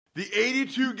The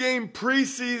 82-game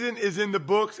preseason is in the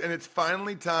books, and it's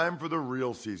finally time for the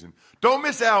real season. Don't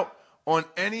miss out on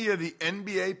any of the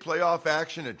NBA playoff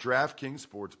action at DraftKings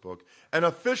Sportsbook, an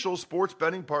official sports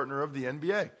betting partner of the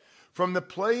NBA. From the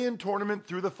play-in tournament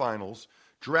through the finals,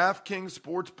 DraftKings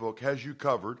Sportsbook has you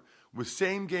covered with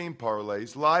same-game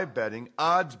parlays, live betting,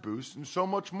 odds boosts, and so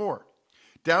much more.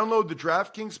 Download the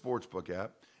DraftKings Sportsbook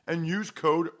app and use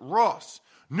code ROSS.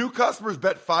 New customers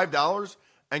bet $5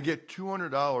 and get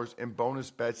 $200 in bonus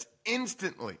bets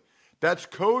instantly. That's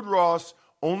code ROSS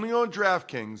only on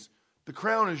DraftKings. The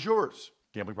crown is yours.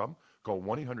 Gambling problem? Call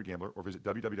 1-800-GAMBLER or visit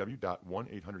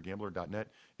www.1800gambler.net.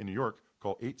 In New York,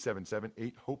 call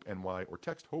 877-8-HOPE-NY or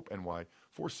text HOPE-NY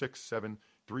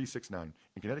 467-369.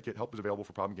 In Connecticut, help is available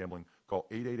for problem gambling. Call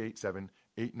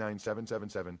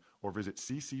 888-7-897-7777 or visit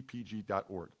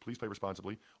ccpg.org. Please play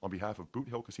responsibly. On behalf of Boot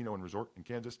Hill Casino and Resort in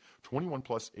Kansas, 21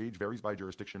 plus, age varies by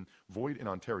jurisdiction, void in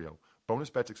Ontario.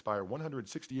 Bonus bets expire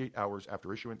 168 hours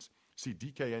after issuance. See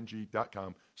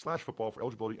dkng.com/football for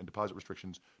eligibility and deposit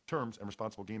restrictions, terms, and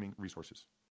responsible gaming resources.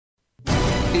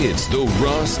 It's the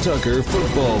Ross Tucker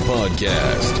Football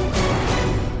Podcast.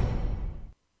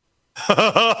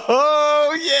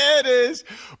 Oh, yeah, it is.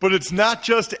 But it's not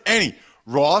just any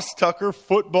Ross Tucker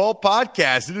Football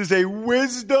Podcast. It is a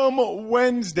Wisdom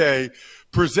Wednesday,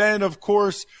 presented, of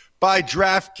course, by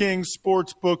DraftKings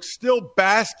Sportsbook, still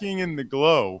basking in the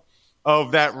glow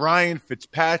of that Ryan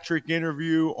Fitzpatrick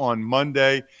interview on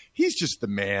Monday. He's just the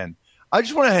man. I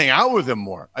just want to hang out with him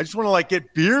more. I just want to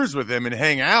get beers with him and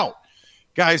hang out.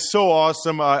 Guy's so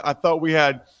awesome. I thought we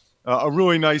had a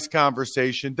really nice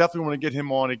conversation. Definitely want to get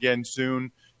him on again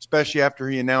soon, especially after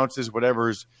he announces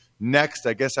whatever's next.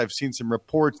 I guess I've seen some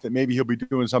reports that maybe he'll be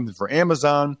doing something for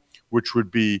Amazon, which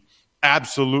would be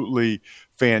absolutely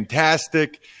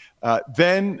fantastic.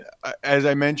 Then, as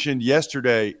I mentioned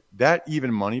yesterday, that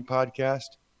Even Money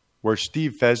podcast where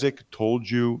Steve Fezzik told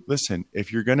you, listen,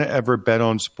 if you're going to ever bet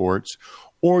on sports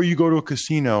or you go to a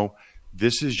casino,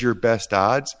 this is your best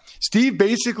odds. Steve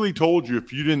basically told you,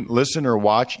 if you didn't listen or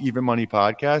watch Even Money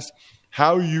podcast,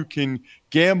 how you can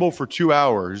gamble for 2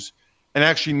 hours and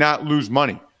actually not lose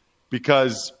money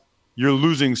because you're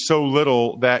losing so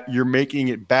little that you're making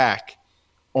it back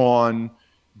on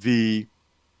the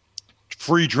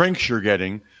free drinks you're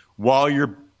getting while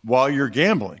you're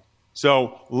gambling.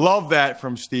 So love that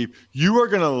from Steve. You are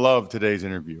going to love today's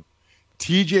interview.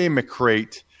 TJ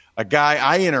McCreight, a guy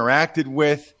I interacted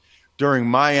with during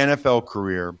my NFL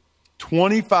career,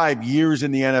 25 years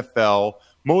in the NFL,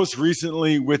 most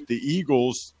recently with the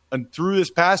Eagles and through this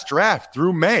past draft,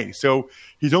 through May. So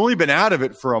he's only been out of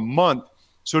it for a month.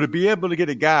 So to be able to get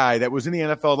a guy that was in the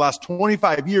NFL the last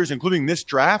 25 years, including this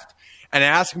draft, and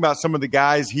ask him about some of the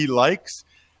guys he likes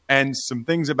and some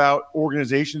things about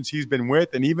organizations he's been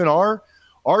with, and even our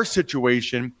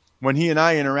situation when he and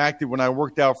I interacted when I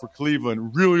worked out for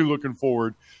Cleveland. Really looking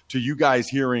forward to you guys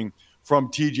hearing from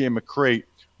TJ McCreight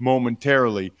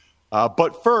momentarily.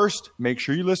 But first, make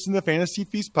sure you listen to the Fantasy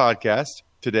Feast podcast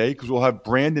today because we'll have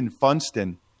Brandon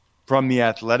Funston from The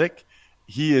Athletic.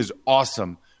 He is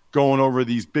awesome, going over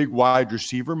these big wide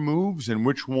receiver moves and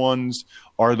which ones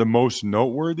are the most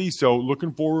noteworthy. So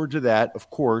looking forward to that, of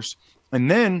course. And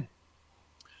then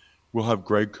we'll have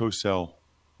Greg Cosell,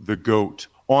 the GOAT,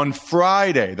 on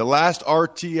Friday. The last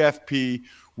RTFP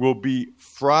will be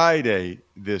Friday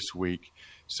this week.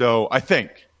 So I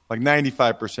think,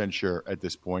 95% sure at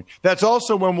this point. That's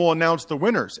also when we'll announce the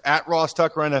winners at Ross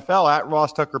Tucker NFL, at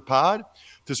Ross Tucker Pod,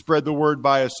 to spread the word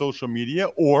via social media,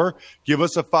 or give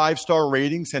us a 5-star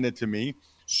rating, send it to me.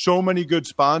 So many good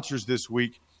sponsors this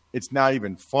week, it's not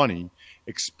even funny.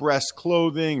 Express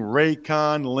Clothing,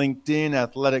 Raycon, LinkedIn,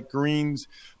 Athletic Greens.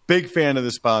 Big fan of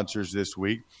the sponsors this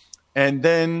week. And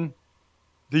then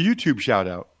the YouTube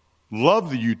shout-out. Love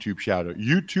the YouTube shout-out.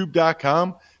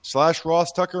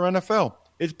 YouTube.com/Ross Tucker NFL.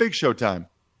 It's Big Show time.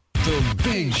 The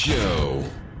Big Show.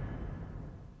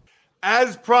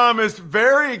 As promised,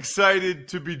 very excited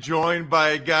to be joined by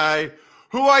a guy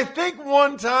who I think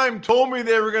one time told me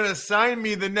they were going to sign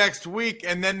me the next week,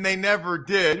 and then they never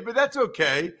did. But that's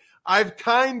okay. I've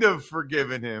kind of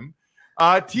forgiven him.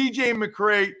 TJ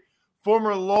McCreight,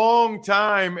 former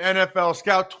longtime NFL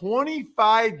scout,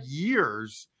 25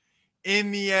 years in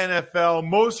the NFL,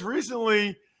 most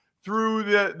recently through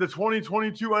the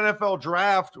 2022 NFL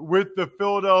draft with the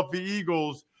Philadelphia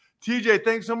Eagles. TJ,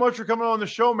 thanks so much for coming on the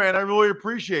show, man. I really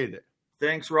appreciate it.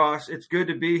 Thanks, Ross. It's good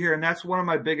to be here, and that's one of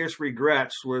my biggest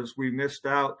regrets was we missed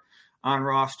out on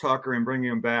Ross Tucker and bringing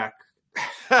him back.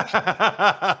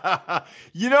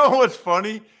 You know what's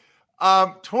funny?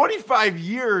 25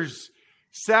 years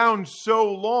sounds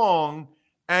so long,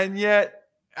 and yet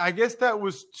I guess that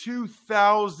was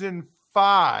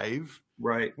 2005.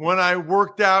 Right. When I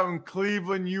worked out in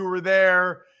Cleveland, you were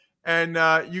there, and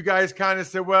you guys kind of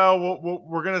said, well,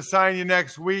 we're going to sign you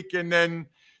next week, and then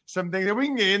something that we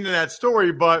can get into that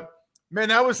story. But, man,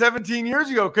 that was 17 years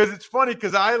ago, because it's funny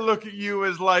because I look at you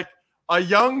as like a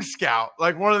young scout,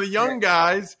 like one of the young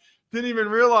guys. Didn't even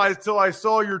realize till I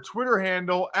saw your Twitter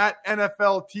handle at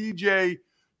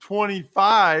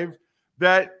NFLTJ25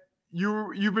 that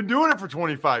you've been doing it for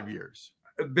 25 years.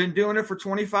 I've been doing it for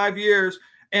 25 years,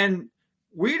 and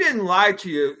we didn't lie to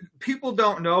you. People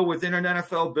don't know within an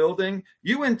NFL building,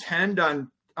 you intend on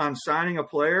signing a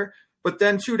player, but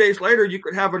then 2 days later, you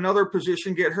could have another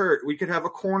position get hurt. We could have a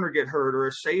corner get hurt or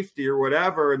a safety or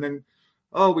whatever, and then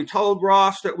we told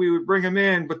Ross that we would bring him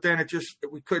in, but then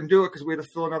we couldn't do it because we had to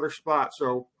fill another spot.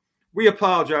 So we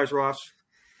apologize, Ross.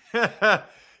 That's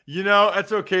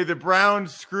okay. The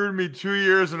Browns screwed me 2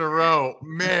 years in a row.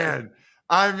 Man,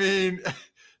 I mean,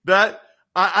 that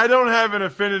I don't have an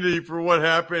affinity for what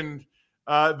happened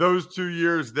those 2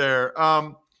 years there.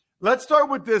 Let's start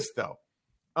with this, though,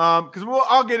 because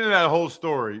I'll get into that whole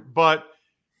story. But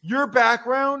your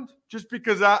background, just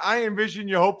because I envision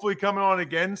you hopefully coming on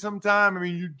again sometime. I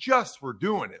mean, you just were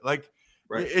doing it. Like,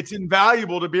 right. It's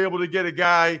invaluable to be able to get a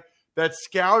guy that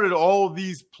scouted all of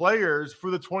these players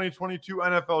for the 2022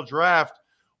 NFL draft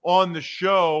on the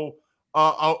show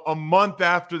a month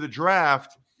after the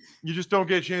draft. You just don't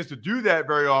get a chance to do that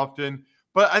very often.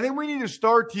 But I think we need to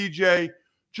start, TJ,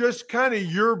 just kind of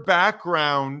your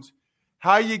background,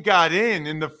 how you got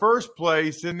in the first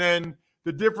place, and then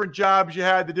the different jobs you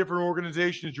had, the different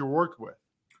organizations you worked with.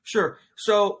 Sure.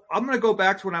 So I'm going to go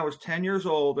back to when I was 10 years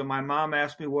old, and my mom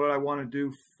asked me what I want to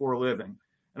do for a living.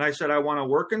 And I said, I want to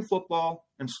work in football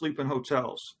and sleep in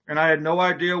hotels. And I had no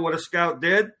idea what a scout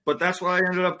did, but that's what I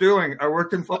ended up doing. I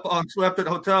worked in football and slept in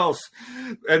hotels,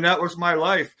 and that was my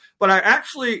life. But I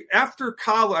actually, after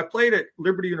college, I played at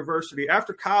Liberty University.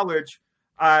 After college,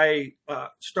 I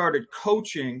started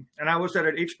coaching, and I was at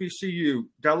an HBCU,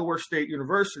 Delaware State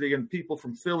University, and people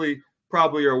from Philly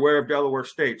probably are aware of Delaware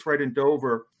State. It's right in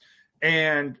Dover.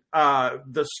 And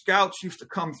the scouts used to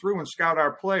come through and scout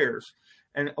our players.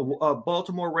 And a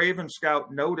Baltimore Ravens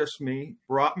scout noticed me,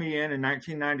 brought me in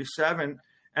 1997,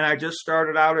 and I just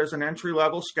started out as an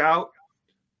entry-level scout,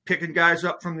 picking guys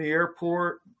up from the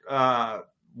airport,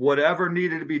 whatever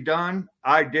needed to be done,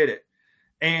 I did it.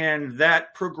 And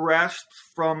that progressed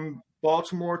from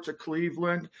Baltimore to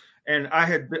Cleveland. And I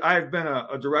have been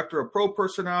a director of pro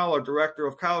personnel, a director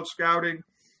of college scouting,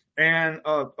 and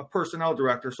a personnel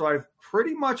director. So I've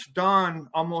pretty much done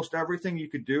almost everything you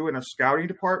could do in a scouting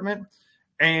department.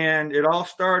 And it all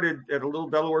started at a little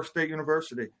Delaware State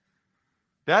University.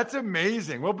 That's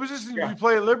amazing. What position did you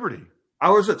play at Liberty? I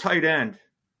was a tight end.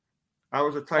 I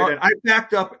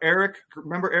backed up Eric.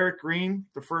 Remember Eric Green,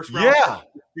 the first round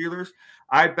Steelers?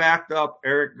 I backed up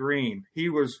Eric Green. He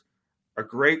was a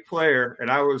great player,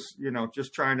 and I was,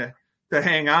 just trying to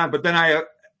hang on. But then I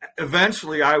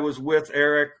was with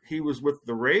Eric. He was with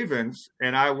the Ravens,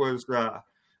 and I was a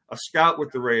scout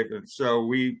with the Ravens. So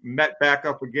we met back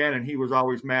up again, and he was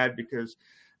always mad because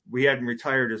we hadn't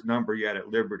retired his number yet at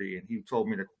Liberty, and he told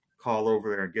me to call over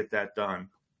there and get that done.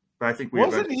 But I think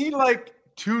wasn't he like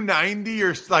 290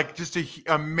 or like just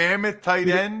a mammoth tight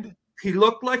end? He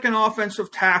looked like an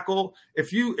offensive tackle.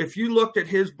 If you looked at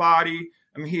his body,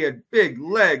 I mean, he had big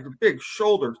legs, big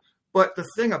shoulders. But the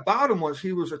thing about him was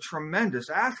he was a tremendous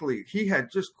athlete. He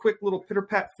had just quick little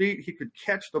pitter-pat feet. He could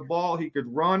catch the ball. He could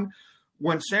run.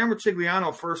 When Sam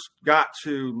Rutigliano first got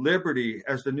to Liberty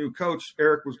as the new coach,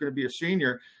 Eric was going to be a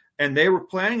senior, and they were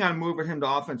planning on moving him to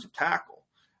offensive tackle.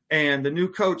 And the new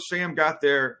coach, Sam, got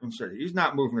there and said, he's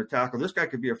not moving to tackle. This guy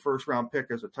could be a first-round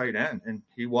pick as a tight end. And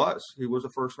he was. He was a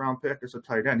first-round pick as a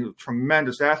tight end. He was a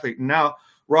tremendous athlete. And now,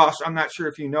 Ross, I'm not sure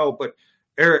if you know, but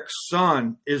Eric's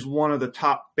son is one of the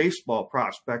top baseball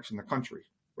prospects in the country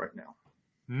right now.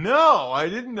 No, I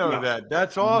didn't know that.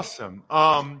 That's awesome.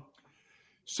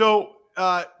 So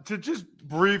to just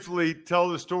briefly tell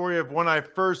the story of when I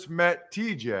first met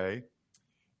TJ,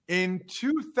 in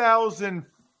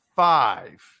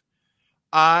 2005,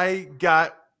 I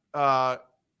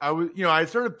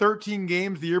started 13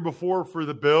 games the year before for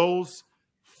the Bills,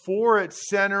 4 at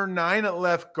center, 9 at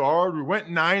left guard. We went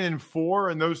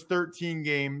 9-4 in those 13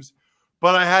 games,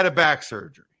 but I had a back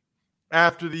surgery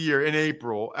after the year in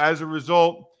April. As a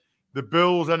result, the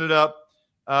Bills ended up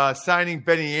signing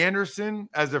Benny Anderson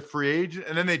as a free agent,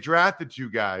 and then they drafted 2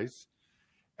 guys.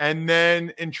 And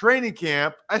then in training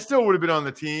camp, I still would have been on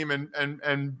the team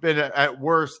and been at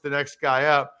worst the next guy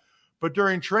up. But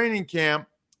during training camp,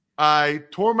 I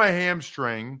tore my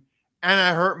hamstring and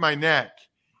I hurt my neck.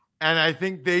 And I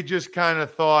think they just kind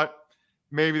of thought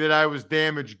maybe that I was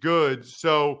damaged goods.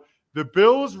 So the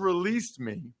Bills released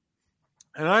me.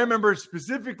 And I remember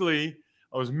specifically,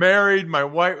 I was married. My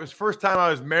wife, it was the first time I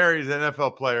was married as an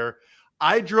NFL player.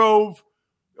 I drove,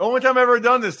 the only time I've ever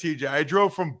done this, TJ, I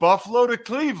drove from Buffalo to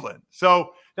Cleveland.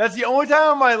 So that's the only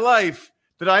time in my life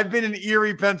that I've been in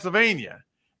Erie, Pennsylvania.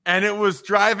 And it was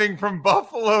driving from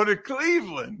Buffalo to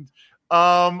Cleveland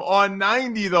on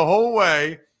 90 the whole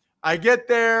way. I get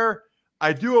there.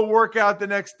 I do a workout the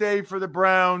next day for the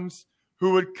Browns,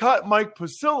 who would cut Mike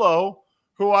Pasillo,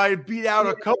 who I had beat out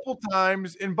a couple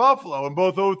times in Buffalo in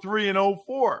both 03 and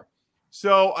 04.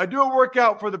 So I do a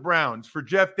workout for the Browns, for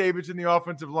Jeff Davidson, the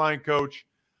offensive line coach.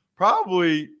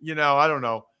 Probably, I don't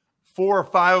know, 4 or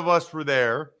 5 of us were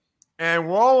there. And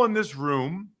we're all in this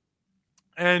room.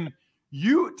 And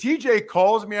TJ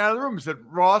calls me out of the room and said,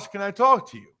 Ross, can I talk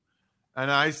to you? And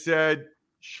I said,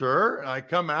 sure. And I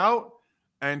come out.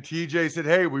 And TJ said,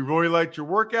 hey, we really liked your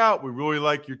workout. We really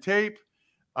like your tape.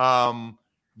 We want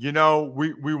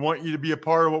you to be a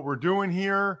part of what we're doing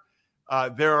here.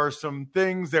 There are some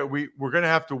things that we're going to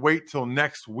have to wait till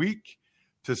next week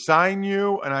to sign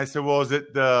you. And I said, well, is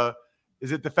it the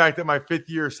fact that my 5th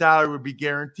year salary would be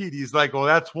guaranteed? He's like, well,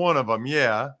 that's one of them.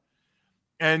 Yeah.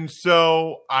 And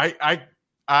so I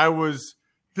was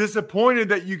disappointed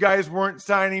that you guys weren't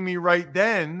signing me right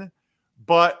then.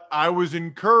 But I was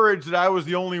encouraged that I was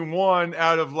the only one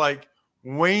out of like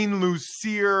Wayne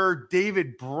Lucier,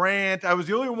 David Brandt. I was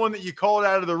the only one that you called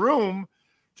out of the room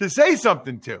to say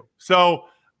something to. So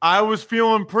I was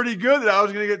feeling pretty good that I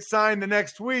was going to get signed the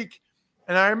next week.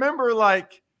 And I remember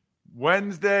like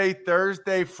Wednesday,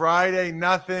 Thursday, Friday,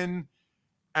 nothing.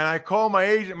 And I called my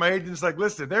agent. My agent's like,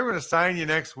 listen, if they were going to sign you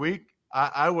next week,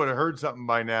 I would have heard something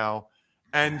by now.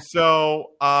 And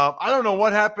so I don't know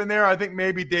what happened there. I think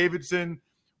maybe Davidson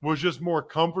was just more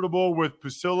comfortable with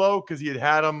Pasillo because he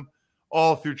had him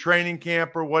all through training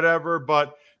camp or whatever.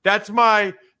 But that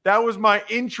was my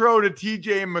intro to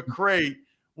TJ and McCray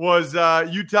was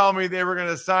you tell me they were going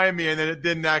to sign me and then it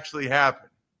didn't actually happen.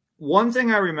 One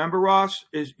thing I remember, Ross,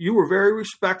 is you were very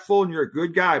respectful and you're a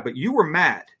good guy, but you were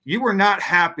mad. You were not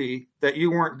happy that you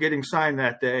weren't getting signed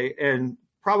that day, and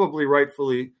probably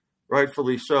rightfully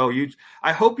so.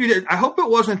 I hope it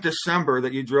wasn't December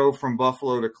that you drove from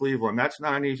Buffalo to Cleveland. That's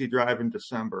not an easy drive in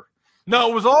December.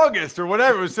 No, it was August or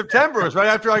whatever. It was September. It was right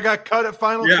after I got cut at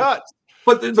Final Cuts.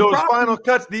 But it was Final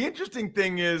Cuts. The interesting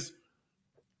thing is,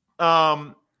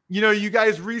 you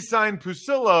guys re-signed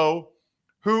Pasillo,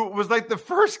 who was like the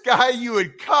first guy you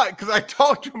had cut because I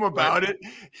talked to him about it.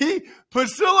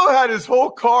 Pasillo had his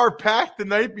whole car packed the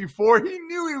night before. He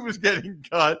knew he was getting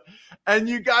cut, and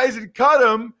you guys had cut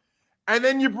him. And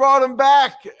then you brought him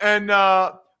back. And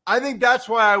I think that's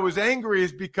why I was angry,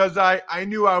 is because I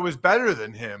knew I was better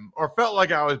than him, or felt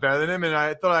like I was better than him. And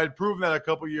I thought I had proven that a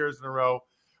couple years in a row.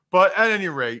 But at any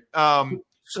rate, what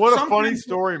a funny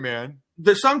story, man.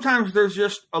 Sometimes there's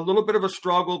just a little bit of a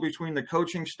struggle between the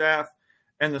coaching staff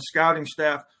and the scouting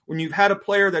staff. When you've had a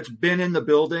player that's been in the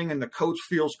building and the coach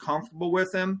feels comfortable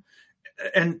with him,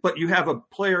 but you have a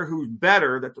player who's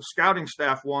better that the scouting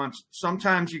staff wants,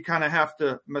 sometimes you kind of have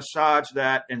to massage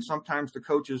that, and sometimes the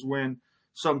coaches win,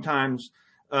 sometimes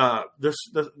the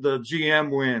GM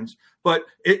wins. But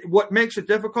what makes it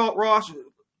difficult, Ross,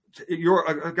 you're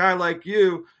a guy like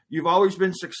you've always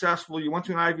been successful. You went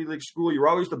to an Ivy League school. You're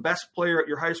always the best player at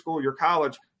your high school, your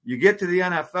college. You get to the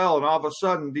NFL, and all of a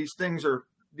sudden these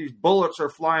bullets are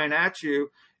flying at you.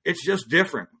 It's just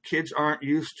different. Kids aren't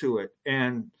used to it.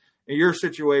 And in your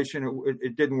situation,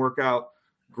 it didn't work out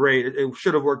great. It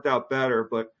should have worked out better,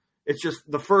 but it's just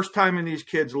the first time in these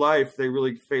kids' life they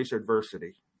really face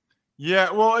adversity.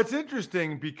 Yeah, well, it's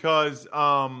interesting because,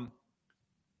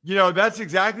 that's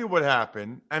exactly what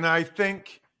happened. And I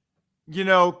think,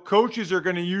 coaches are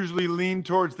going to usually lean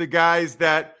towards the guys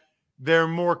that they're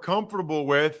more comfortable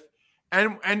with.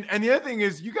 And the other thing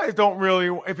is, you guys don't really,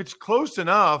 if it's close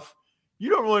enough, you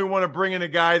don't really want to bring in a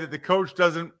guy that the coach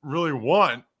doesn't really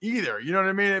want either. You know what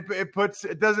I mean?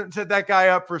 It doesn't set that guy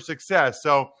up for success.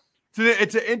 So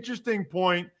it's an interesting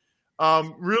point.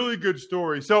 Really good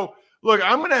story. So look,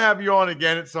 I'm going to have you on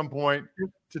again at some point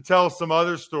to tell some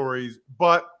other stories,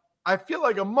 but I feel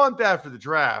like a month after the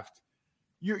draft,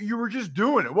 you were just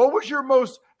doing it. What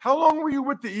was how long were you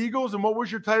with the Eagles, and what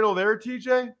was your title there,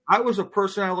 TJ? I was a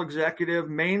personnel executive,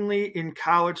 mainly in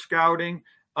college scouting.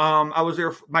 I was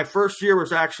there. My first year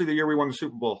was actually the year we won the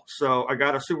Super Bowl. So I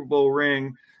got a Super Bowl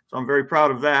ring. So I'm very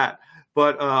proud of that.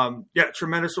 But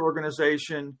tremendous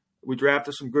organization. We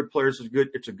drafted some good players.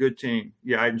 It's a good team.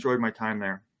 Yeah, I enjoyed my time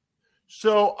there.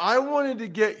 So I wanted to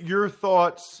get your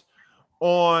thoughts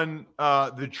on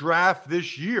the draft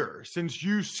this year since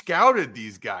you scouted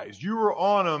these guys. You were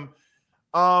on them.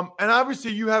 And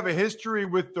obviously you have a history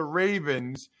with the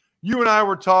Ravens. You and I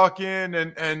were talking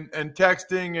and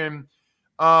texting.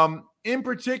 And in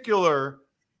particular,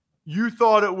 you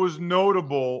thought it was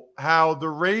notable how the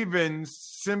Ravens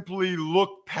simply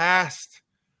looked past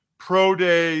pro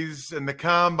days and the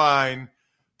combine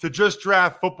to just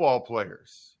draft football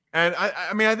players. And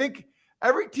I mean, I think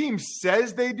every team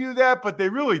says they do that, but they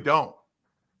really don't.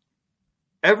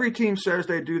 Every team says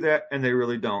they do that, and they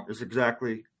really don't. Is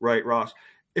exactly right, Ross.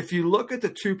 If you look at the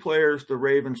two players the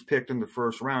Ravens picked in the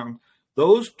first round,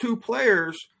 those two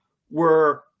players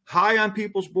were high on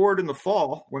people's board in the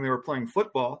fall when they were playing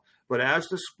football. But as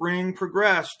the spring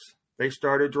progressed, they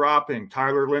started dropping.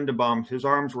 Tyler Linderbaum, his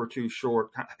arms were too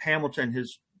short. Hamilton,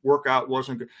 his workout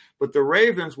wasn't good. But the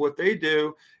Ravens, what they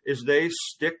do is they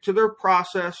stick to their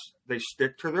process. They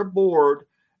stick to their board.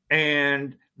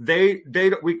 And we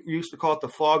used to call it the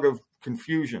fog of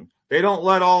confusion. They don't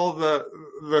let all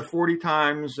the 40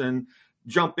 times and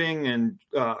jumping and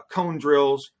cone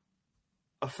drills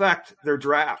affect their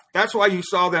draft. That's why you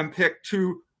saw them pick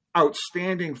two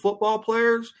outstanding football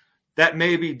players that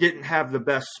maybe didn't have the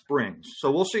best springs.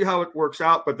 So we'll see how it works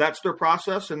out, but that's their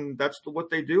process, and that's what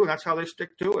they do, and that's how they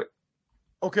stick to it.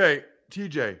 Okay,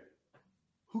 TJ,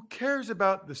 who cares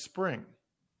about the spring?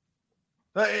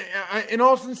 In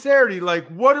all sincerity, like,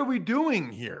 what are we doing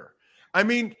here? I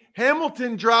mean,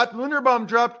 Hamilton dropped, Linderbaum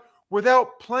dropped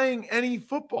without playing any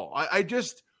football.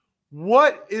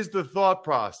 What is the thought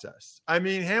process? I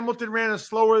mean, Hamilton ran a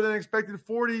slower than expected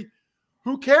 40.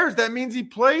 Who cares? That means he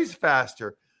plays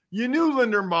faster. You knew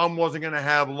Linderbaum wasn't going to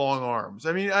have long arms.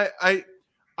 I mean,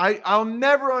 I'll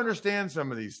never understand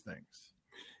some of these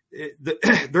things.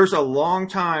 There's a long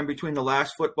time between the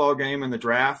last football game and the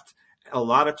draft. A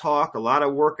lot of talk, a lot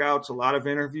of workouts, a lot of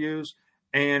interviews,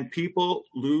 and people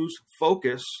lose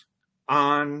focus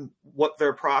on what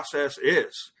their process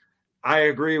is. I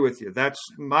agree with you. That's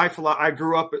my I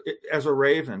grew up as a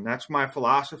Raven. That's my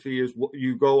philosophy, is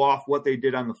you go off what they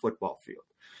did on the football field.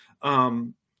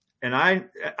 And I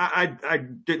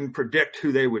didn't predict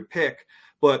who they would pick,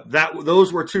 but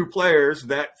those were two players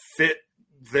that fit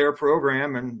their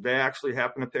program, and they actually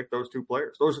happened to pick those two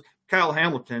players. Kyle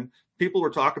Hamilton, people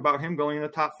were talking about him going in the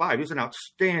top 5. He's an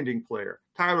outstanding player.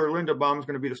 Tyler Linderbaum is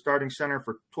going to be the starting center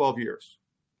for 12 years.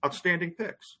 Outstanding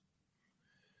picks.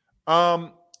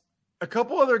 A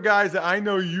couple other guys that I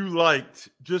know you liked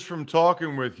just from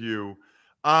talking with you.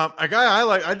 A guy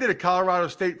I did a Colorado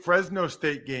State, Fresno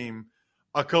State game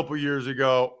a couple years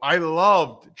ago. I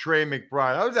loved Trey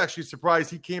McBride. I was actually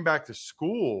surprised he came back to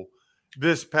school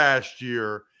this past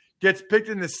year. Gets picked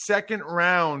in the second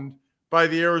round by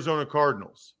the Arizona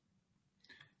Cardinals.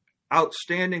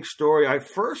 Outstanding story. I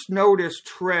first noticed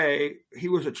Trey. He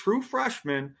was a true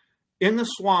freshman in the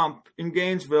swamp in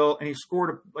Gainesville, and he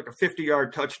scored a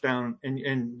 50-yard touchdown.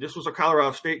 And this was a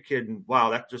Colorado State kid, and wow,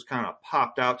 that just kind of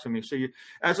popped out to me. So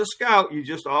as a scout, you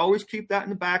just always keep that in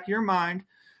the back of your mind.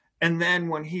 And then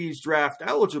when he's draft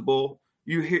eligible,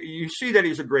 you see that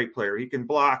he's a great player. He can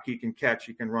block, he can catch,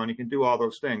 he can run, he can do all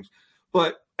those things.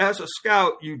 But as a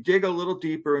scout, you dig a little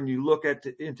deeper and you look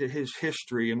into his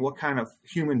history and what kind of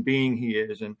human being he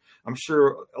is. And I'm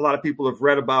sure a lot of people have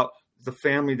read about the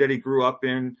family that he grew up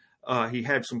in. He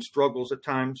had some struggles at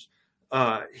times.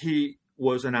 He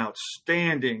was an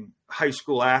outstanding high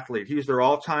school athlete. He was their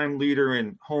all-time leader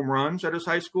in home runs at his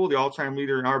high school, the all-time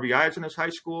leader in RBIs in his high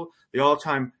school, the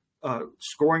all-time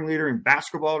scoring leader in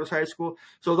basketball at his high school.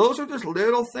 So those are just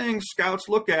little things scouts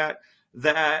look at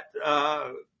that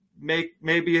make,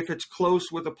 maybe if it's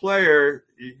close with a player,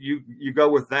 you go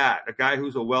with that, a guy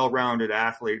who's a well-rounded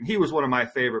athlete. And he was one of my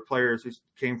favorite players. He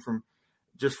came from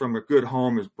a good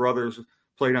home. His brothers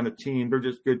played on the team. They're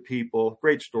just good people.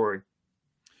 Great story.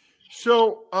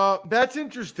 So that's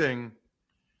interesting.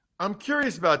 I'm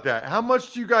curious about that. How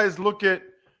much do you guys look at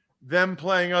them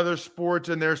playing other sports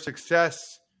and their success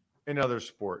in other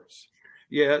sports?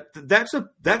 Yeah, that's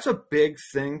a big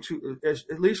thing to,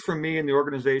 at least for me in the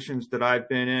organizations that I've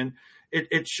been in.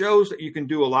 It shows that you can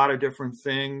do a lot of different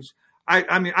things.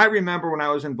 I mean, I remember when I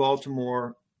was in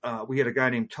Baltimore, we had a guy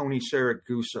named Tony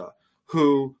Saragusa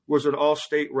who was an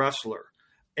all-state wrestler,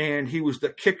 and he was the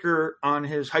kicker on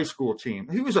his high school team.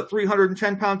 He was a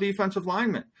 310-pound defensive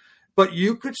lineman, but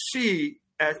you could see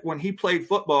when he played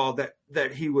football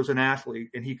that he was an athlete,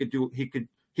 and he could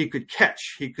catch,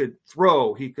 he could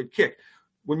throw, he could kick.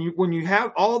 When you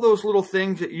have all those little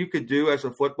things that you could do as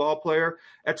a football player,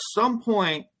 at some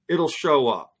point it'll show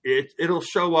up. It'll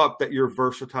show up that you're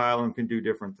versatile and can do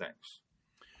different things.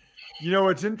 You know,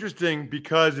 it's interesting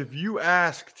because if you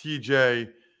ask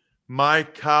TJ my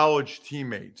college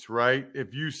teammates, right?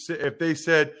 If they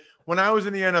said, when I was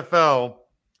in the NFL,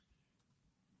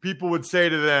 people would say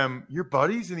to them, your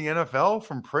buddy's in the NFL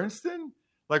from Princeton?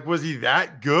 Like, was he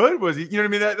that good? Was he, you know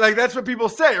what I mean? That's what people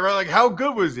say, right? Like, how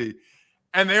good was he?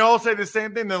 And they all say the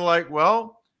same thing. They're like,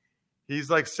 well, he's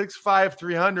like 6'5",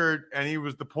 300, and he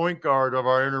was the point guard of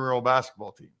our intramural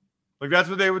basketball team. Like, that's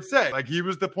what they would say. Like, he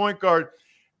was the point guard.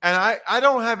 And I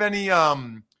don't have any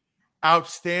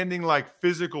outstanding, like,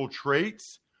 physical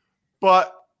traits,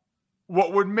 but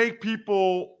what would make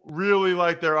people really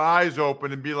like their eyes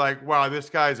open and be like, wow, this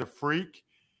guy's a freak,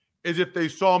 is if they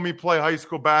saw me play high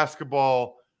school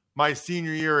basketball my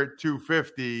senior year at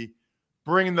 250,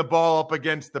 bringing the ball up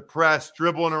against the press,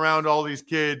 dribbling around all these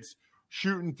kids,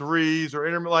 shooting threes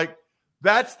or like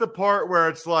that's the part where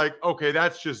it's like, okay,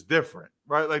 that's just different,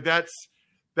 right? Like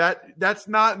that's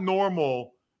not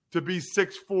normal to be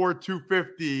 6'4",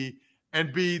 250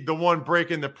 and be the one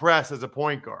breaking the press as a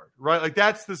point guard, right? Like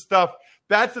that's the stuff,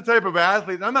 that's the type of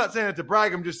athlete. And I'm not saying it to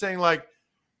brag. I'm just saying, like,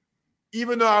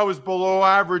 even though I was below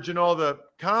average in all the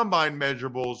combine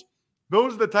measurables,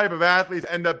 those are the type of athletes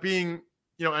that end up being,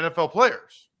 NFL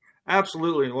players.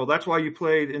 Absolutely. Well, that's why you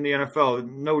played in the NFL,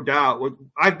 no doubt.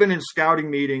 I've been in scouting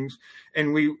meetings,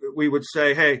 and we would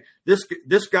say, hey,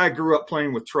 this guy grew up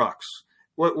playing with trucks.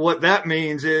 What that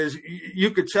means is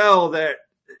you could tell that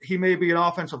he may be an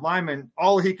offensive lineman.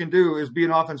 All he can do is be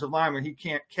an offensive lineman. He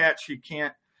can't catch.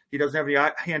 He doesn't have any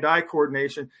hand-eye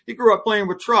coordination. He grew up playing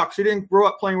with trucks. He didn't grow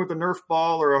up playing with a Nerf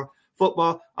ball or a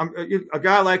football. A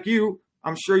guy like you,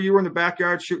 I'm sure you were in the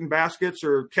backyard shooting baskets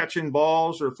or catching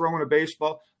balls or throwing a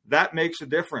baseball. That makes a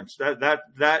difference.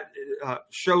 That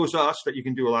shows us that you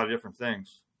can do a lot of different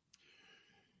things.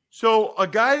 So a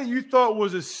guy that you thought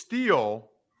was a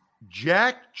steal,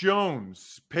 Jack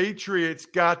Jones, Patriots,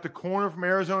 got the corner from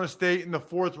Arizona State in the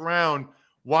 4th round.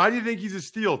 Why do you think he's a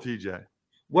steal, TJ?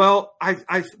 Well,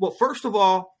 well, first of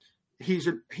all, he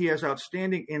has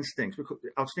outstanding instincts,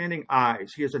 outstanding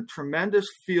eyes. He has a tremendous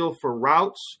feel for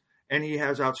routes, and he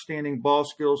has outstanding ball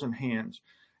skills and hands.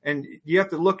 And you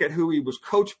have to look at who he was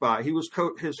coached by.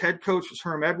 His head coach was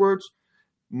Herm Edwards,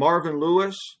 Marvin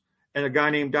Lewis, and a guy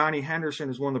named Donnie Henderson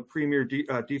is one of the premier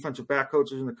defensive back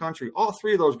coaches in the country. All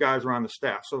three of those guys are on the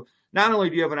staff. So not only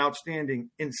do you have an outstanding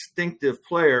instinctive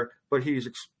player, but he's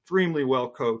extremely well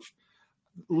coached.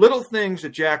 Little things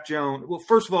that Jack Jones, well,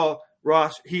 first of all,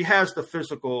 Ross, he has the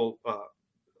physical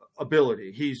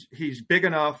ability. He's big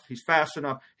enough. He's fast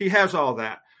enough. He has all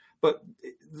that. But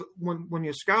when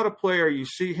you scout a player, you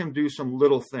see him do some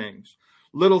little things.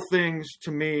 Little things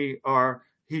to me are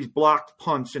he's blocked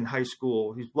punts in high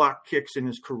school. He's blocked kicks in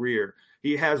his career.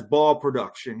 He has ball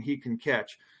production. He can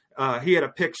catch. He had a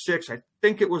pick six. I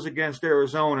think it was against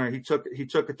Arizona. He took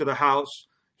it to the house,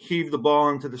 heaved the ball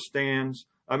into the stands.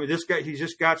 I mean, this guy, he's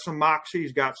just got some moxie.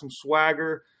 He's got some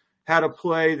swagger. Had a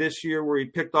play this year where he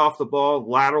picked off the ball,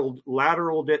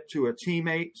 lateraled it to a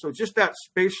teammate. So just that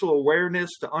spatial awareness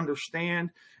to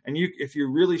understand. And if you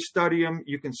really study him,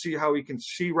 you can see how he can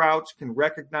see routes, can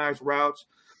recognize routes.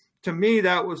 To me,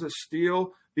 that was a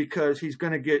steal because he's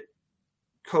going to get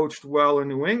coached well in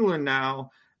New England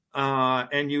now.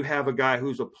 And you have a guy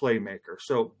who's a playmaker.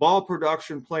 So ball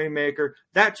production, playmaker,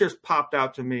 that just popped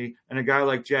out to me. And a guy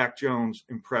like Jack Jones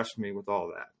impressed me with all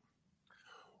that.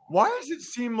 Why does it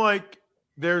seem like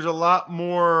there's a lot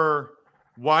more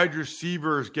wide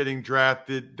receivers getting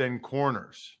drafted than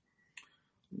corners?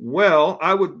 Well,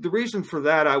 the reason for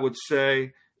that, I would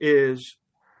say, is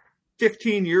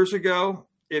 15 years ago,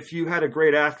 if you had a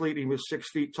great athlete, he was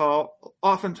 6 feet tall,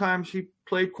 oftentimes he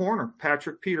played corner,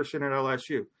 Patrick Peterson at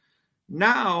LSU.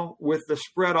 Now, with the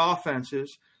spread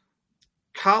offenses,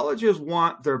 colleges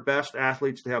want their best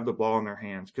athletes to have the ball in their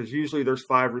hands because usually there's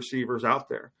 5 receivers out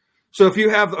there. So if you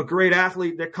have a great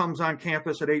athlete that comes on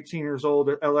campus at 18 years old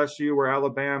at LSU or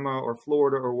Alabama or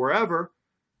Florida or wherever,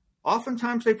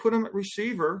 oftentimes they put him at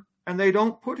receiver and they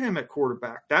don't put him at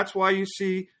quarterback. That's why you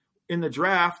see in the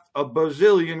draft a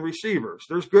bazillion receivers.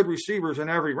 There's good receivers in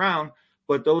every round,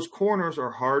 but those corners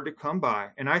are hard to come by.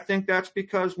 And I think that's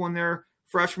because when they're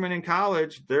freshmen in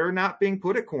college, they're not being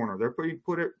put at corner. They're being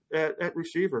put at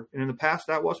receiver. And in the past,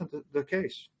 that wasn't the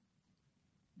case.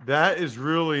 That is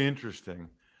really interesting.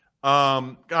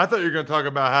 I thought you were going to talk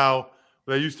about how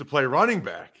they used to play running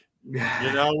back,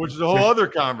 which is a whole other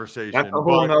conversation. That's a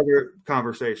whole other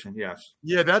conversation, yes.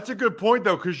 Yeah, that's a good point,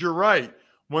 though, because you're right.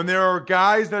 When there are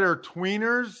guys that are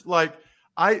tweeners, like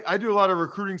I do a lot of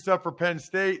recruiting stuff for Penn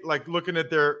State, like looking at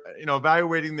their,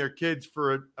 evaluating their kids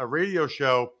for a radio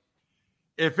show.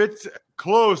 If it's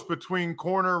close between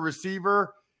corner and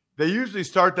receiver, they usually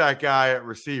start that guy at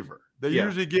receiver. They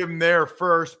usually give him there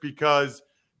first because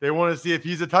They want to see if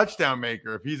he's a touchdown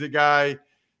maker, if he's a guy.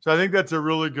 So I think that's a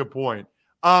really good point.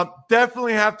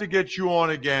 Definitely have to get you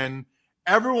on again.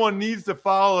 Everyone needs to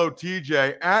follow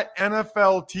TJ at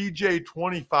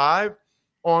NFLTJ25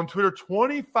 on Twitter.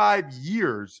 25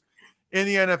 years in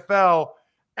the NFL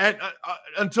and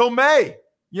until May.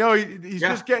 He's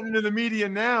just getting into the media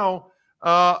now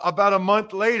about a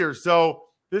month later. So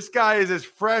this guy is as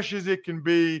fresh as it can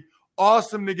be.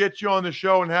 Awesome to get you on the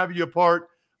show and have you a part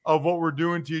of what we're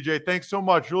doing, TJ. Thanks so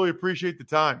much. Really appreciate the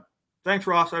time. Thanks,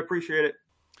 Ross. I appreciate it.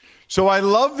 So I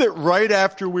love that right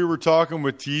after we were talking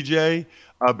with TJ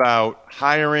about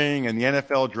hiring and the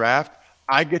NFL draft,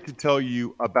 I get to tell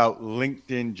you about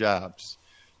LinkedIn Jobs.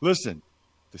 Listen,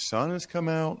 the sun has come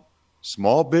out.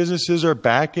 Small businesses are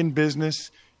back in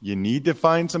business. You need to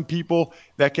find some people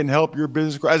that can help your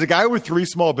business grow. As a guy with 3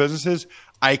 small businesses,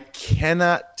 I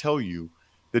cannot tell you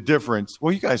the difference.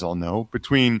 Well, you guys all know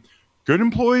between good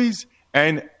employees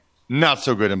and not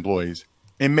so good employees.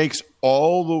 It makes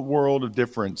all the world of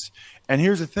difference. And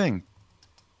here's the thing.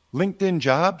 LinkedIn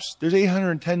Jobs, there's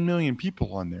 810 million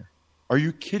people on there. Are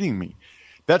you kidding me?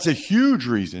 That's a huge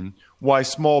reason why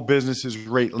small businesses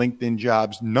rate LinkedIn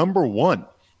Jobs number 1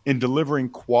 in delivering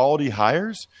quality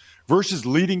hires versus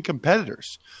leading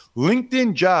competitors.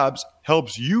 LinkedIn Jobs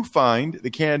helps you find the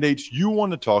candidates you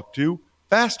want to talk to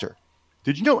faster.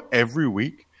 Did you know every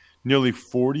week nearly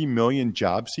 40 million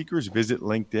job seekers visit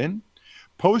LinkedIn?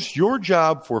 Post your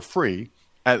job for free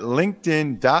at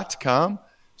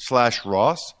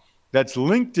linkedin.com/Ross. That's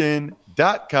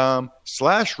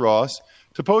linkedin.com/Ross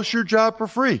to post your job for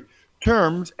free.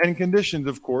 Terms and conditions,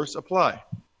 of course, apply.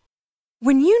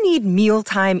 When you need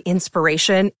mealtime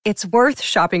inspiration, it's worth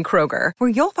shopping Kroger, where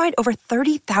you'll find over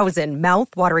 30,000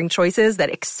 mouth-watering choices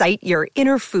that excite your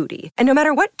inner foodie. And no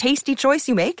matter what tasty choice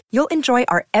you make, you'll enjoy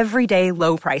our everyday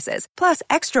low prices, plus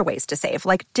extra ways to save,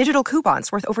 like digital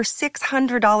coupons worth over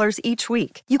 $600 each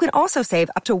week. You can also save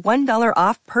up to $1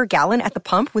 off per gallon at the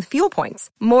pump with fuel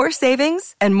points. More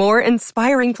savings and more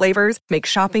inspiring flavors make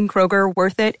shopping Kroger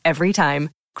worth it every time.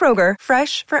 Kroger,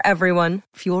 fresh for everyone.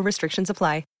 Fuel restrictions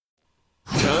apply.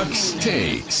 Tux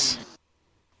Takes.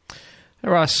 Hey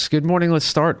Ross, good morning. Let's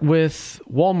start with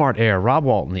Walmart heir Rob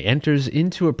Walton. He enters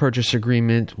into a purchase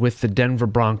agreement with the Denver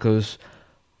Broncos,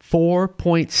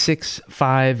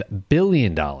 $4.65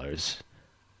 billion.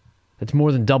 That's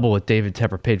more than double what David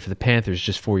Tepper paid for the Panthers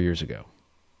just 4 years ago.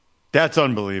 That's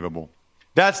unbelievable.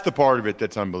 That's the part of it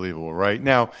that's unbelievable, right?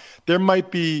 Now, there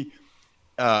might be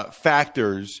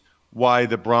factors why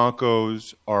the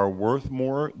Broncos are worth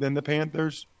more than the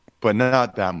Panthers, but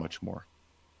not that much more.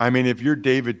 I mean, if you're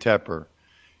David Tepper,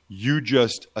 you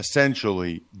just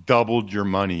essentially doubled your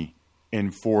money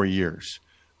in 4 years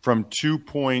from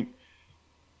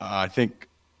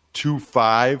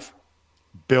 $2.25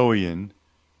 billion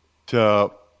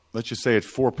to, let's just say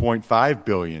it's $4.5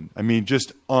 billion. I mean,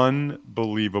 just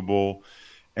unbelievable.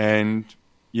 And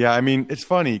yeah, I mean, it's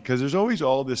funny because there's always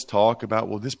all this talk about,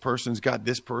 well, this person's got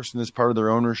this person as part of their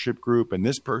ownership group, and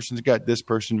this person's got this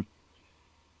person.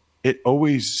 It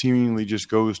always seemingly just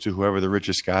goes to whoever the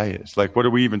richest guy is. Like, what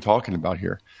are we even talking about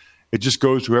here? It just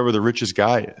goes to whoever the richest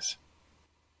guy is.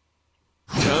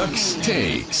 Tux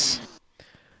Takes.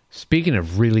 Speaking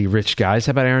of really rich guys, how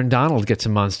about Aaron Donald gets a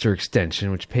monster extension,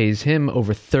 which pays him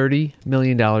over $30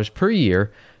 million per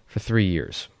year for 3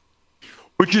 years.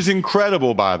 Which is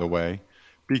incredible, by the way,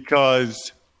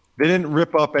 because they didn't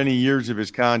rip up any years of his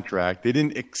contract. They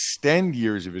didn't extend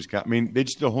years of his contract. I mean, they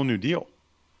just did a whole new deal,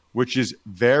 which is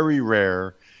very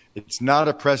rare. It's not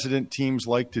a precedent teams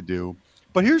like to do.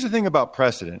 But here's the thing about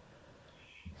precedent.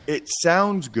 It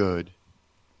sounds good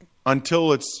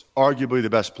until it's arguably the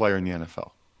best player in the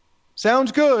NFL.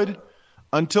 Sounds good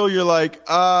until you're like,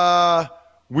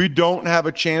 we don't have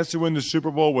a chance to win the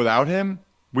Super Bowl without him.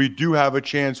 We do have a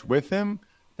chance with him.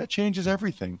 That changes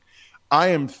everything. I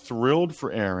am thrilled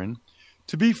for Aaron.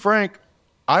 To be frank,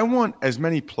 I want as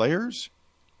many players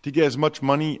to get as much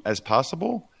money as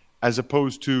possible as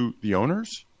opposed to the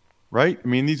owners, right? I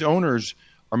mean, these owners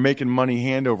are making money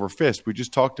hand over fist. We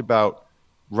just talked about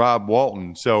Rob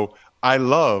Walton. So I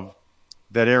love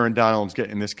that Aaron Donald's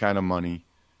getting this kind of money.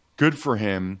 Good for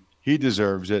him. He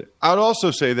deserves it. I'd also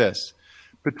say this.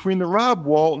 Between the Rob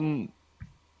Walton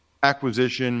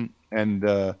acquisition and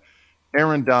the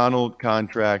Aaron Donald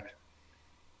contract,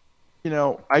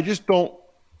 I just don't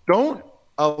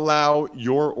allow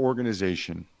your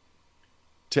organization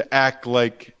to act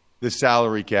like the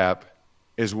salary cap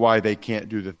is why they can't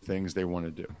do the things they want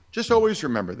to do. Just always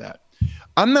remember that.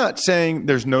 I'm not saying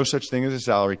there's no such thing as a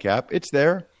salary cap. It's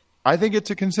there. I think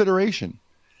it's a consideration.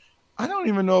 I don't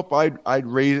even know if I'd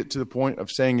raise it to the point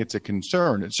of saying it's a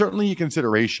concern. It's certainly a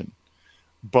consideration.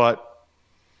 but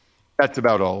that's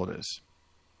about all it is.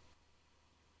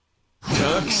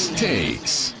 Tux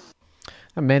Takes.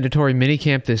 A mandatory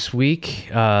minicamp this week.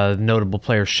 Notable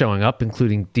players showing up,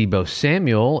 including Deebo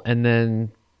Samuel, and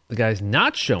then the guys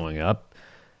not showing up,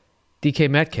 DK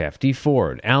Metcalf, Dee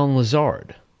Ford, Allen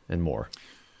Lazard, and more.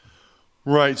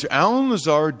 Right. So Allen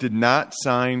Lazard did not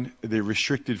sign the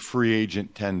restricted free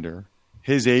agent tender.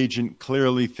 His agent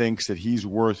clearly thinks that he's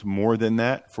worth more than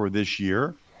that for this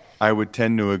year. I would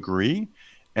tend to agree.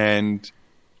 And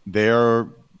they're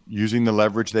using the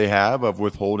leverage they have of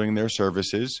withholding their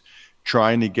services,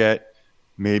 trying to get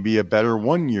maybe a better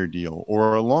one-year deal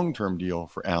or a long-term deal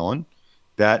for Allen.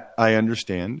 That I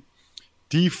understand.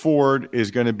 Dee Ford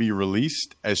is going to be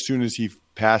released as soon as he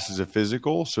passes a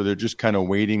physical, so they're just kind of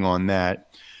waiting on that.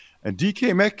 And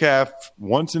DK Metcalf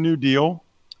wants a new deal,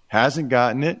 hasn't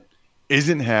gotten it,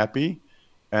 isn't happy.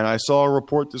 And I saw a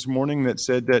report this morning that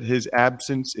said that his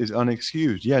absence is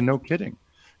unexcused. Yeah, no kidding.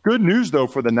 Good news, though,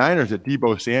 for the Niners that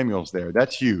Deebo Samuel's there.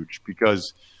 That's huge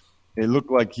because it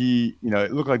looked like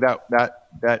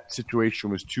that situation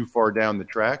was too far down the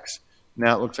tracks.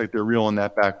 Now it looks like they're reeling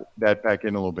that back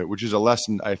in a little bit, which is a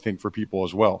lesson, I think, for people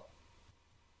as well.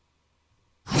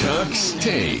 Tux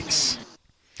Takes.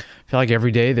 I feel like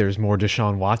every day there's more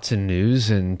Deshaun Watson news,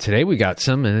 and today we got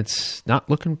some, and it's not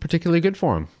looking particularly good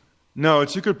for him. No,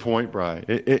 it's a good point, Bri.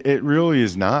 It really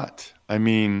is not. I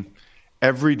mean,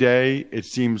 every day it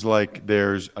seems like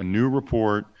there's a new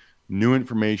report, new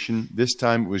information. This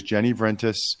time it was Jenny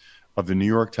Vrentas of the New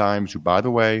York Times, who, by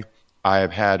the way, I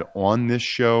have had on this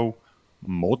show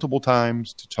multiple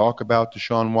times to talk about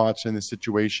Deshaun Watson, the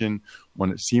situation. When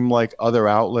it seemed like other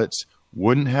outlets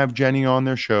wouldn't have Jenny on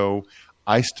their show,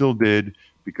 I still did,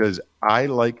 because I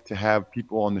like to have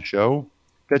people on the show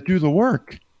that do the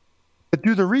work, that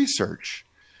do the research.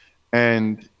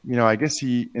 And, I guess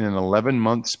in an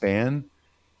 11-month span,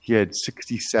 he had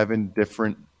 67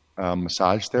 different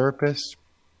massage therapists.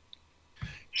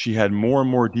 She had more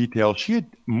and more details. She had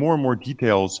more and more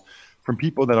details from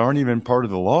people that aren't even part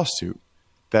of the lawsuit,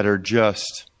 that are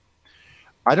just,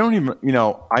 I don't even,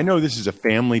 I know this is a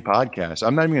family podcast.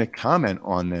 I'm not even going to comment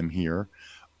on them here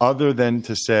other than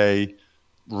to say,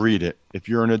 read it. If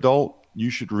you're an adult, you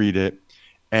should read it.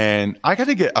 And I got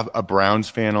to get a Browns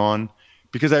fan on,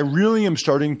 because I really am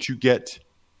starting to get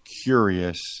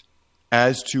curious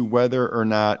as to whether or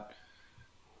not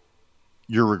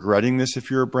you're regretting this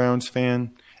if you're a Browns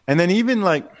fan. And then even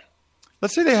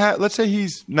let's say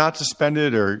he's not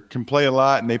suspended or can play a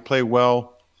lot and they play well.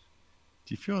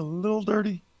 Do you feel a little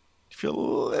dirty? Do you feel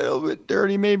a little bit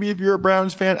dirty maybe if you're a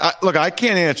Browns fan? Look, I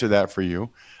can't answer that for you.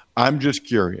 I'm just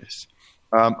curious.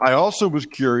 I also was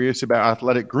curious about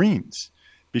Athletic Greens,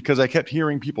 because I kept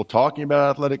hearing people talking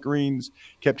about Athletic Greens,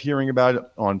 kept hearing about it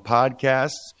on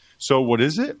podcasts. So what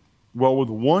is it? Well, with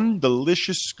one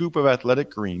delicious scoop of Athletic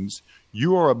Greens,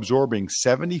 you are absorbing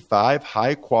 75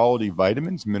 high-quality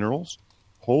vitamins, minerals,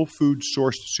 whole food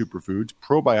sourced superfoods,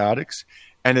 probiotics,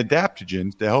 and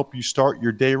adaptogens to help you start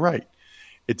your day right.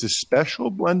 It's a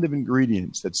special blend of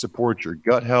ingredients that supports your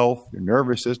gut health, your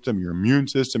nervous system, your immune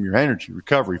system, your energy,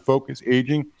 recovery, focus,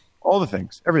 aging, all the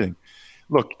things, everything.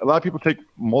 Look, a lot of people take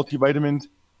multivitamins,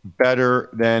 better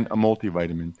than a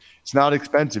multivitamin. It's not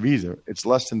expensive either. It's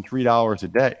less than $3 a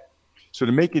day. So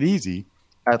to make it easy,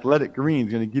 Athletic Greens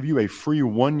is going to give you a free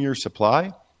 1-year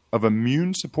supply of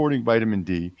immune-supporting vitamin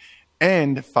D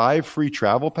and 5 free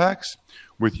travel packs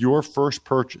with your first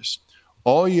purchase.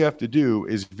 All you have to do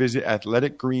is visit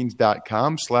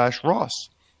athleticgreens.com/Ross.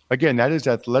 Again, that is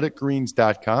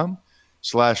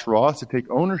athleticgreens.com/Ross to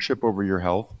take ownership over your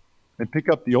health and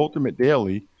pick up the ultimate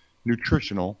daily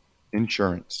nutritional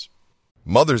insurance.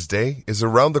 Mother's Day is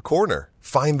around the corner.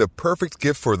 Find the perfect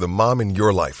gift for the mom in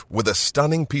your life with a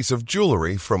stunning piece of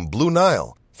jewelry from Blue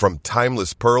Nile. From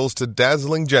timeless pearls to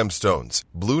dazzling gemstones,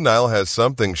 Blue Nile has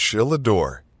something she'll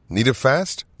adore. Need it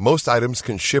fast? Most items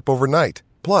can ship overnight.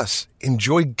 Plus,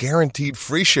 enjoy guaranteed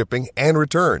free shipping and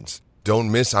returns.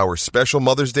 Don't miss our special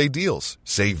Mother's Day deals.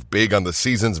 Save big on the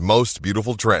season's most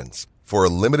beautiful trends. For a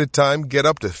limited time, get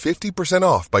up to 50%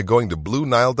 off by going to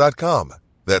BlueNile.com.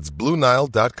 That's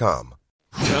BlueNile.com.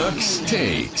 Tux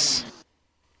Takes.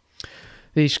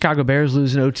 The Chicago Bears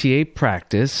lose an OTA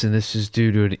practice, and this is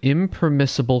due to an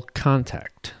impermissible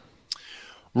contact.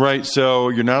 Right, so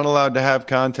you're not allowed to have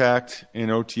contact in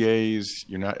OTAs.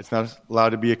 It's not allowed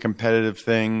to be a competitive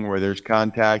thing where there's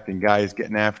contact and guys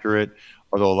getting after it.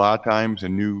 Although a lot of times a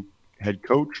new head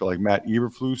coach like Matt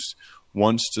Eberflus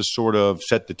wants to sort of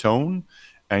set the tone,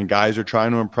 and guys are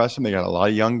trying to impress him. They got a lot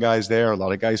of young guys there, a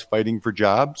lot of guys fighting for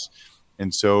jobs.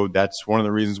 And so that's one of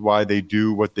the reasons why they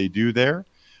do what they do there.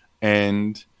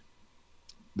 And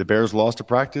the Bears lost a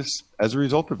practice as a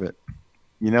result of it.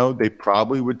 They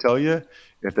probably would tell you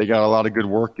if they got a lot of good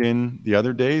work in the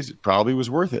other days, it probably was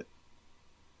worth it.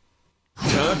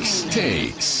 Tux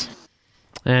Takes.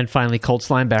 And finally, Colts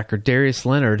linebacker Darius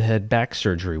Leonard had back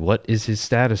surgery. What is his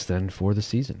status then for the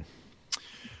season?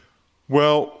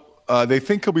 Well, they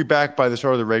think he'll be back by the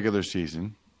start of the regular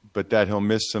season, but that he'll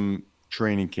miss some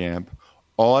training camp.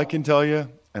 All I can tell you,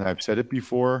 and I've said it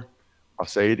before, I'll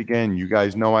say it again. You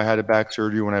guys know I had a back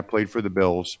surgery when I played for the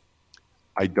Bills.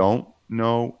 I don't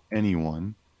know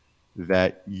anyone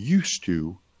that used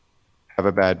to have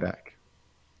a bad back.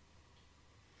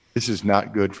 This is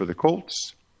not good for the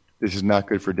Colts. This is not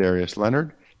good for Darius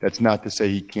Leonard. That's not to say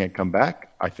he can't come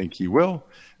back. I think he will.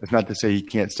 That's not to say he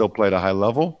can't still play at a high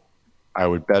level. I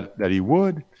would bet that he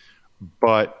would.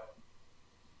 But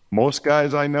most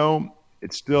guys I know,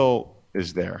 it still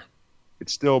is there. It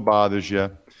still bothers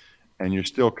you, and you're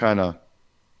still kind of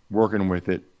working with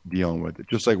it, dealing with it,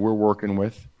 just like we're working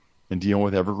with and dealing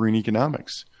with Evergreen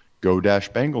Economics.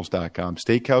 Go-Bengals.com,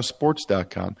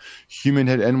 SteakhouseSports.com,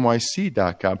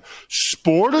 HumanHeadNYC.com,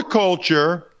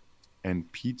 Sporticulture,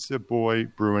 and Pizza Boy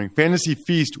Brewing. Fantasy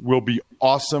Feast will be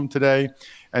awesome today,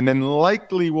 and then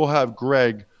likely we'll have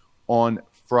Greg on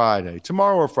Friday.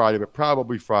 Tomorrow or Friday, but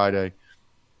probably Friday.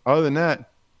 Other than that,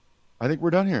 I think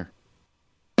we're done here.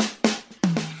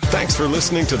 Thanks for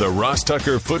listening to the Ross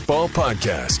Tucker Football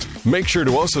Podcast. Make sure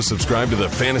to also subscribe to the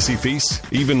Fantasy Feast,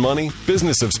 Even Money,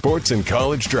 Business of Sports, and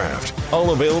College Draft.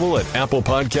 All available at Apple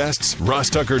Podcasts,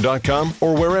 rosstucker.com,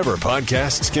 or wherever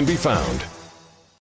podcasts can be found.